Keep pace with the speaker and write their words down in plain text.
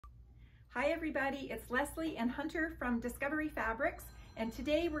Hi everybody, it's Leslie and Hunter from Discovery Fabrics, and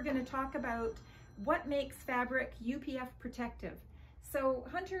today we're going to talk about what makes fabric UPF protective. So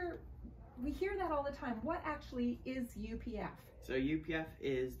Hunter, we hear that all the time. What actually is UPF? So UPF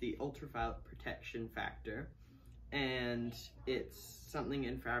is the ultraviolet protection factor, and it's something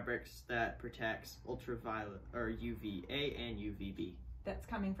in fabrics that protects ultraviolet or UVA and UVB. That's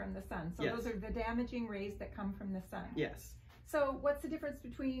coming from the sun. So yes. Those are the damaging rays that come from the sun. Yes. So what's the difference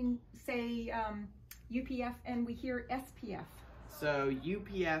between, say, UPF and we hear SPF? So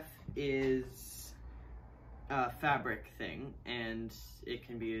UPF is a fabric thing, and it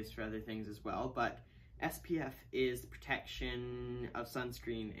can be used for other things as well, but SPF is protection of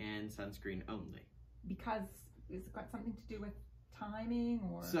sunscreen and sunscreen only. Because it's got something to do with timing,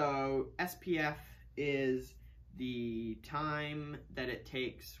 or? So SPF is the time that it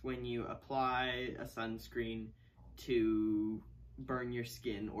takes when you apply a sunscreen to burn your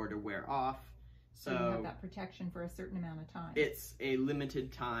skin or to wear off. So you have that protection for a certain amount of time. It's a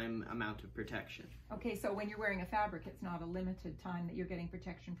limited time amount of protection. Okay, so when you're wearing a fabric, it's not a limited time that you're getting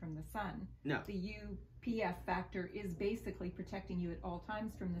protection from the sun. No. The UPF factor is basically protecting you at all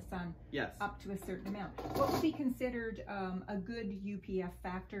times from the sun. Yes. Up to a certain amount. What would be considered a good UPF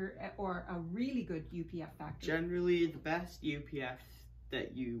factor or a really good UPF factor? Generally, the best UPF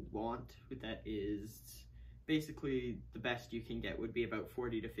that you want that is basically the best you can get would be about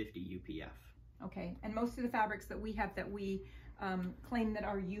 40 to 50 UPF. Okay, and most of the fabrics that we have that we claim that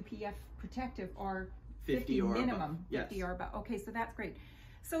are UPF protective are 50 or minimum. above. 50 yes. or above. Okay, so that's great.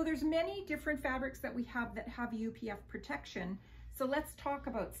 So there's many different fabrics that we have that have UPF protection. So let's talk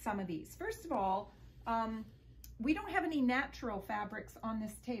about some of these. First of all, we don't have any natural fabrics on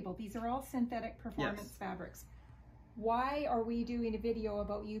this table. These are all synthetic performance yes. fabrics. Why are we doing a video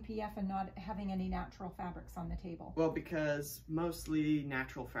about UPF and not having any natural fabrics on the table? Well, because mostly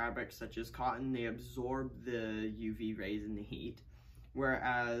natural fabrics such as cotton, they absorb the UV rays and the heat,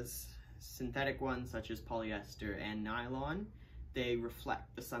 whereas synthetic ones such as polyester and nylon, they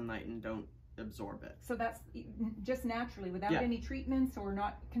reflect the sunlight and don't absorb it. So that's just naturally, without any treatments or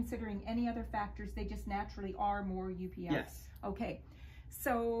not considering any other factors, they just naturally are more UPF? Yes. Okay,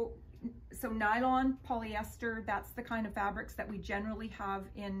 so nylon, polyester, that's the kind of fabrics that we generally have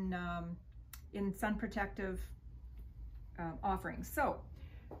in sun protective offerings. So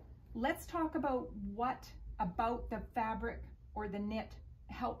let's talk about what about the fabric or the knit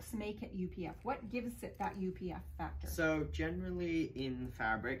helps make it UPF. What gives it that UPF factor? So generally in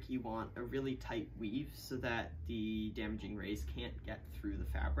fabric, you want a really tight weave so that the damaging rays can't get through the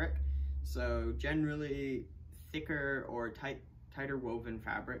fabric. So generally thicker or tighter woven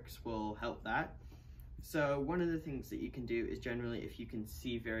fabrics will help that. So one of the things that you can do is generally if you can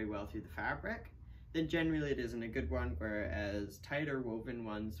see very well through the fabric, then generally it isn't a good one, whereas tighter woven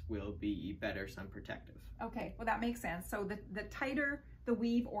ones will be better sun protective. Okay, well that makes sense. So the tighter the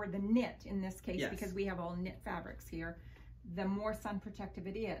weave or the knit in this case, yes. because we have all knit fabrics here, the more sun protective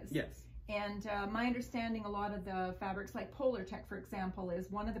it is. Yes. And my understanding, a lot of the fabrics like Polar Tech, for example, is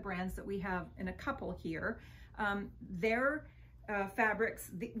one of the brands that we have in a couple here. Their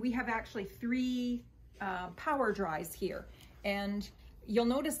fabrics, we have actually 3 power dries here, and you'll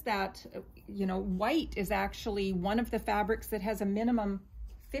notice that white is actually one of the fabrics that has a minimum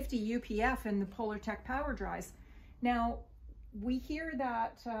 50 UPF in the Polar Tech power dries. Now we hear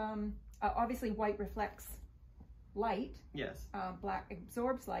that obviously white reflects light, yes, black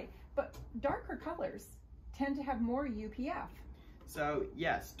absorbs light, but darker colors tend to have more UPF. So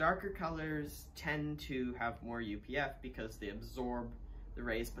yes, darker colors tend to have more UPF because they absorb the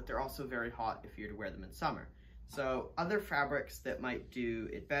rays, but they're also very hot if you're to wear them in summer. So other fabrics that might do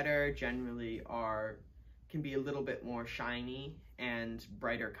it better generally can be a little bit more shiny and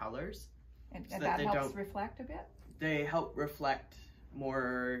brighter colors. And so that helps reflect a bit? They help reflect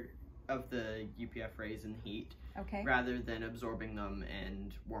more of the UPF rays and heat, okay, rather than absorbing them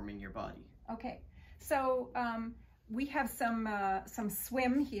and warming your body. Okay, so we have some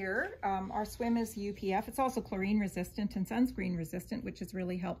swim here. Our swim is UPF. It's also chlorine resistant and sunscreen resistant, which is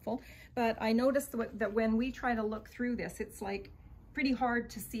really helpful. But I noticed that when we try to look through this, it's like pretty hard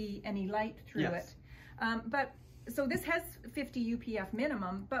to see any light through yes. it. So this has 50 UPF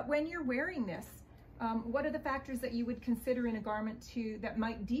minimum, but when you're wearing this, what are the factors that you would consider in a garment that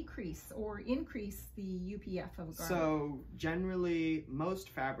might decrease or increase the UPF of a garment? So generally, most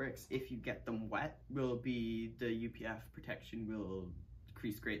fabrics, if you get them wet, the UPF protection will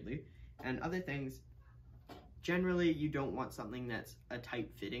decrease greatly. And other things, generally you don't want something that's a tight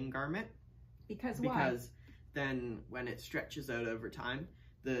fitting garment. Because why? Because then when it stretches out over time,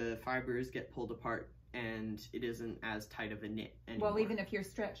 the fibers get pulled apart and it isn't as tight of a knit anymore. Well, even if you're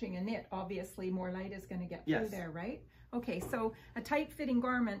stretching a knit, obviously more light is going to get through there, right? Okay, so a tight fitting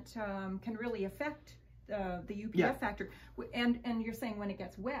garment can really affect the UPF factor. And you're saying when it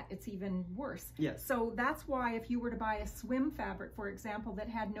gets wet, it's even worse. Yes. So that's why if you were to buy a swim fabric, for example, that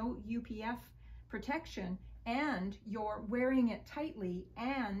had no UPF protection, and you're wearing it tightly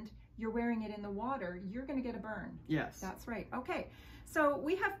and you're wearing it in the water, you're going to get a burn. Yes. That's right. Okay. So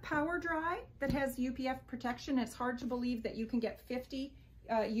we have Power Dry that has UPF protection. It's hard to believe that you can get 50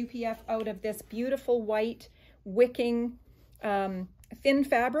 UPF out of this beautiful white wicking thin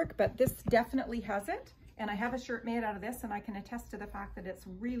fabric, but this definitely has it. And I have a shirt made out of this, and I can attest to the fact that it's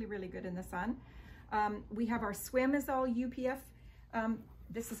really, really good in the sun. We have our swim is all UPF.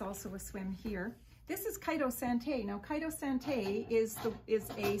 This is also a swim here. This is Kaito Sante. Now, Kaito Sante is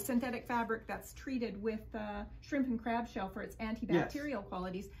a synthetic fabric that's treated with shrimp and crab shell for its antibacterial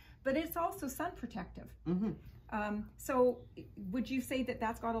qualities, but it's also sun protective. So would you say that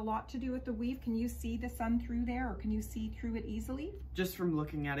that's got a lot to do with the weave? Can you see the sun through there, or can you see through it easily? Just from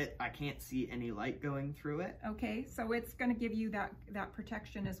looking at it, I can't see any light going through it. Okay, so it's going to give you that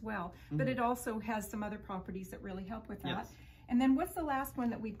protection as well, but it also has some other properties that really help with that. Yes. And then what's the last one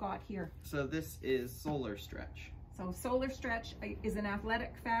that we've got here? So this is Solar Stretch. So Solar Stretch is an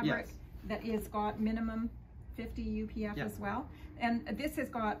athletic fabric that is got minimum 50 UPF as well. And this has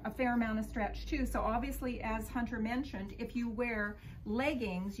got a fair amount of stretch too. So obviously, as Hunter mentioned, if you wear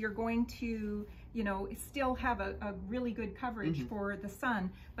leggings, you're going to, you know, still have a really good coverage for the sun.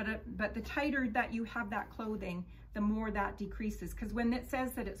 But the tighter that you have that clothing, the more that decreases. Because when it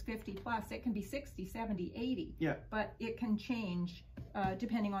says that it's 50 plus, it can be 60, 70, 80. Yeah. But it can change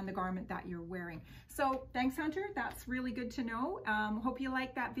depending on the garment that you're wearing. So thanks, Hunter. That's really good to know. Hope you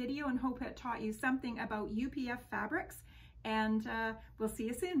liked that video and hope it taught you something about UPF fabrics. And we'll see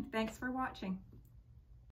you soon. Thanks for watching.